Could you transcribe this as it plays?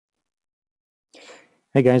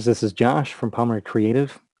Hey guys, this is Josh from Palmer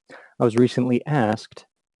Creative. I was recently asked,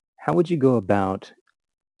 how would you go about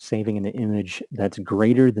saving an image that's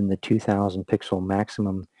greater than the 2000 pixel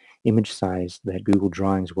maximum image size that Google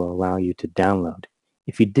Drawings will allow you to download?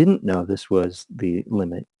 If you didn't know this was the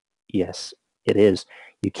limit, yes, it is.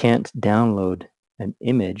 You can't download an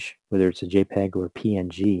image, whether it's a JPEG or a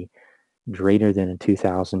PNG, greater than a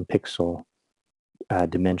 2000 pixel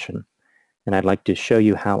dimension. And I'd like to show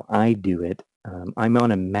you how I do it. I'm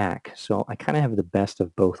on a Mac, so I kind of have the best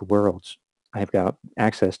of both worlds. I've got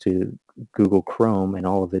access to Google Chrome and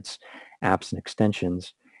all of its apps and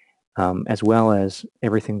extensions, as well as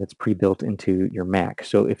everything that's pre-built into your Mac.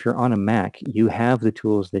 So if you're on a Mac, you have the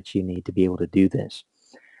tools that you need to be able to do this.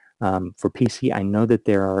 For PC, I know that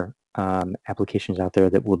there are applications out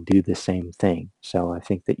there that will do the same thing, so I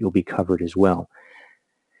think that you'll be covered as well.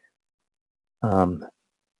 Um,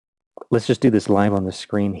 let's just do this live on the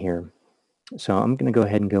screen here. So I'm going to go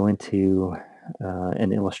ahead and go into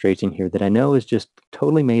an illustration here that I know is just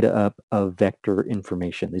totally made up of vector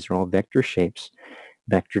information. These are all vector shapes,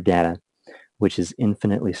 vector data, which is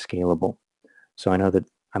infinitely scalable. So I know that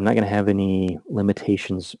I'm not going to have any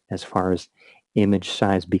limitations as far as image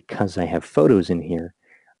size because I have photos in here.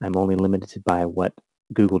 I'm only limited by what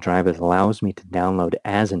Google Drive allows me to download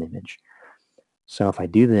as an image. So if I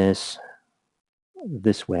do this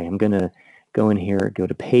way, I'm going to go in here, go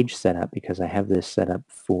to page setup because I have this set up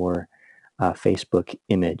for Facebook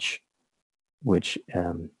image, which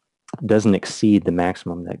doesn't exceed the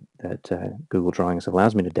maximum that Google Drawings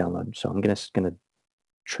allows me to download. So I'm gonna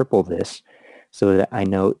triple this so that I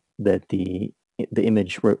know that the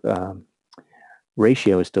image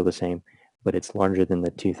ratio is still the same, but it's larger than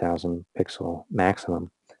the 2000 pixel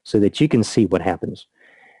maximum so that you can see what happens.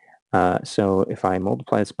 So if I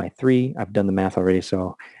multiply this by 3, I've done the math already,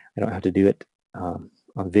 so I don't have to do it on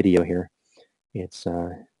video here. It's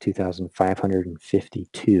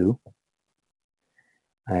 2,552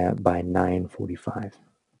 by 945.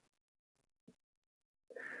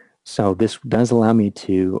 So this does allow me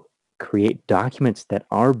to create documents that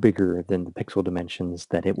are bigger than the pixel dimensions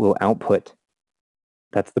that it will output.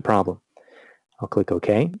 That's the problem. I'll click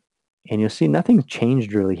OK. And you'll see nothing's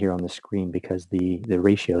changed really here on the screen because the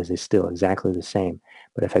ratios is still exactly the same.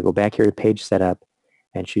 But if I go back here to page setup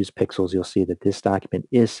and choose pixels, you'll see that this document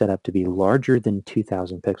is set up to be larger than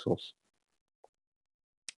 2000 pixels.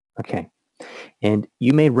 Okay. And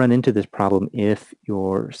you may run into this problem if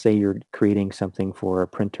say you're creating something for a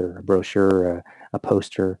printer, a brochure, a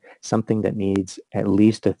poster, something that needs at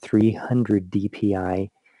least a 300 dpi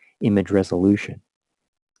image resolution.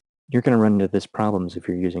 You're going to run into this problems if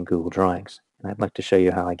you're using Google Drawings. And I'd like to show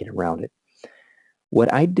you how I get around it.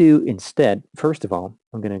 What I do instead, first of all,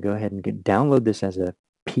 I'm going to go ahead and download this as a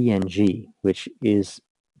PNG, which is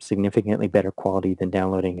significantly better quality than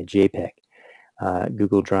downloading a JPEG.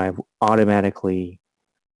 Google Drive automatically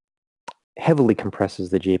heavily compresses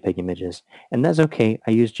the JPEG images, and that's okay.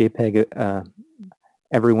 I use JPEG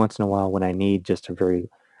every once in a while when I need just a very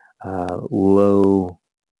low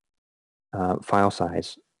file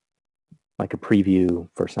size, like a preview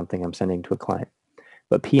for something I'm sending to a client.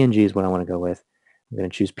 But PNG is what I want to go with. I'm going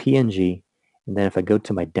to choose PNG, and then if I go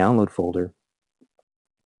to my download folder,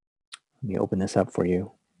 let me open this up for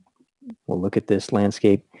you. We'll look at this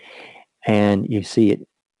landscape, and you see it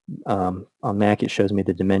on Mac. It shows me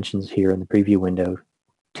the dimensions here in the preview window,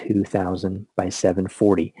 2000 by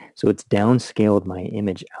 740. So it's downscaled my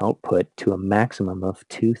image output to a maximum of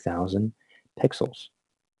 2000 pixels.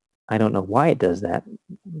 I don't know why it does that,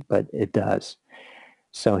 but it does.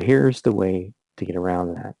 So here's the way to get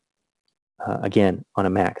around that. Again, on a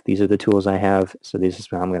Mac, these are the tools I have, so this is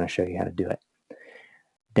how I'm going to show you how to do it.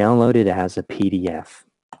 Download it as a PDF.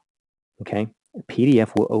 Okay, a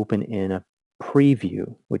PDF will open in a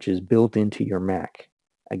preview, which is built into your Mac.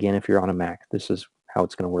 Again, if you're on a Mac, this is how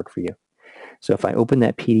it's going to work for you. So if I open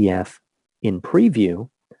that PDF in preview,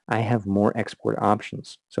 I have more export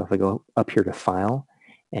options. So if I go up here to File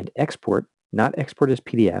and Export, not export as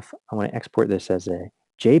PDF, I want to export this as a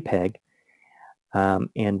JPEG,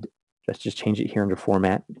 and let's just change it here under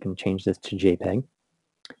Format. You can change this to JPEG.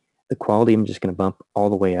 The quality, I'm just going to bump all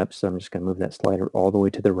the way up, so I'm just going to move that slider all the way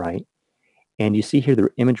to the right. And you see here the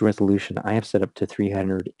image resolution I have set up to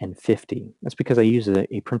 350. That's because I use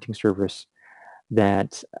a printing service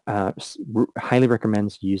that highly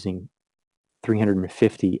recommends using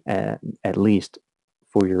 350 at least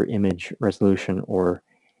for your image resolution, or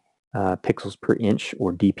pixels per inch,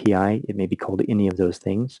 or DPI. It may be called any of those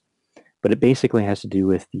things, but it basically has to do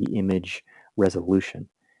with the image resolution.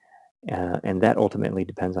 And that ultimately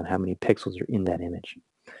depends on how many pixels are in that image.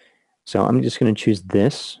 So I'm just going to choose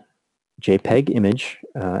this JPEG image,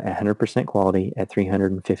 at 100% quality at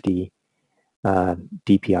 350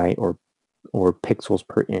 DPI or pixels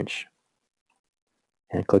per inch.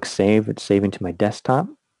 And click save. It's saving to my desktop.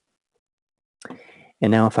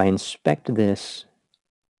 And now if I inspect this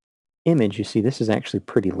image, you see this is actually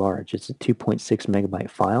pretty large. It's a 2.6 megabyte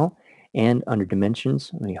file, and under dimensions,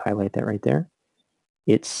 let me highlight that right there.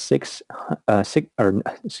 It's it's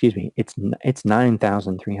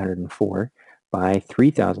 9,304 by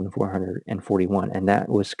 3,441, and that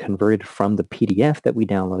was converted from the PDF that we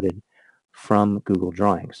downloaded from Google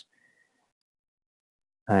Drawings.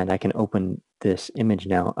 And I can open this image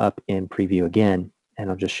now up in preview again, and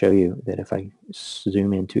I'll just show you that if I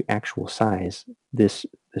zoom into actual size, this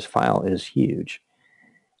file is huge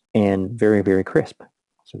and very, very crisp.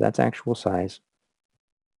 So that's actual size.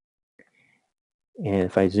 And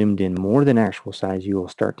if I zoomed in more than actual size, you will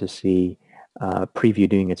start to see preview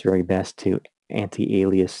doing its very best to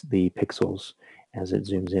anti-alias the pixels as it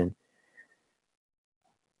zooms in.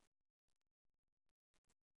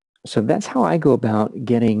 So that's how I go about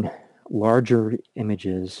getting larger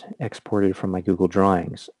images exported from my Google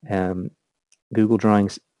Drawings. Google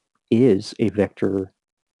Drawings is a vector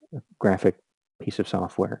graphic piece of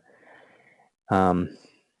software.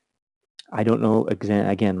 I don't know,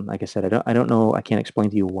 again, like I said, I don't know, I can't explain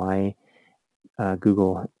to you why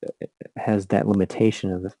Google has that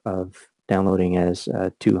limitation of downloading as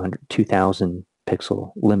 2,000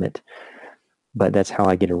 pixel limit, but that's how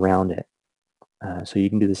I get around it. So you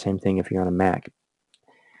can do the same thing if you're on a Mac.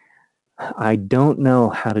 I don't know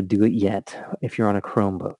how to do it yet if you're on a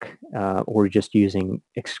Chromebook or just using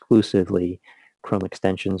exclusively Chrome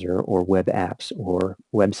extensions or web apps or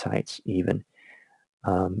websites even.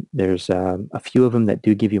 There's a few of them that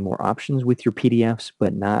do give you more options with your PDFs,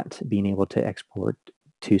 but not being able to export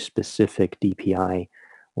to specific DPI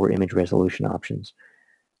or image resolution options.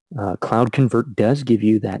 Cloud Convert does give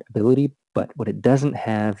you that ability, but what it doesn't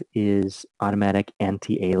have is automatic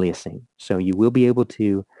anti-aliasing. So you will be able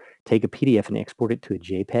to take a PDF and export it to a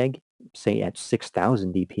JPEG, say at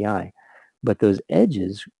 6,000 DPI, but those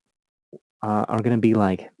edges are going to be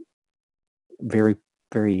like very,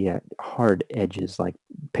 very hard edges, like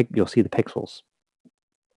you'll see the pixels,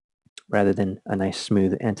 rather than a nice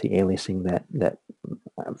smooth anti-aliasing that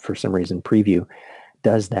for some reason Preview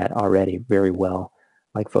does that already very well,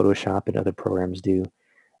 like Photoshop and other programs do.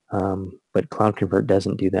 But Cloud Convert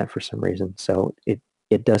doesn't do that for some reason. So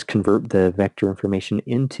it does convert the vector information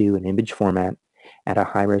into an image format at a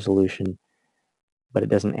high resolution, but it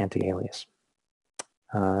doesn't anti-alias.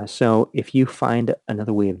 So if you find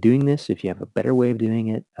another way of doing this, if you have a better way of doing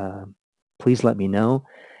it, please let me know.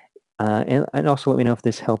 And also let me know if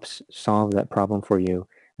this helps solve that problem for you.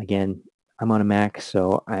 Again, I'm on a Mac,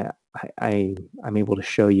 so I'm able to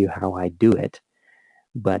show you how I do it,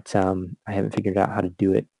 but I haven't figured out how to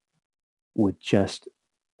do it with just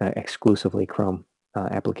exclusively Chrome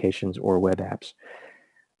applications or web apps.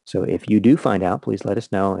 So if you do find out, please let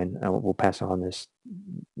us know, and we'll pass on this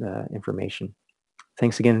information.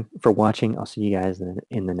 Thanks again for watching. I'll see you guys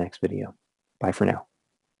in the next video. Bye for now.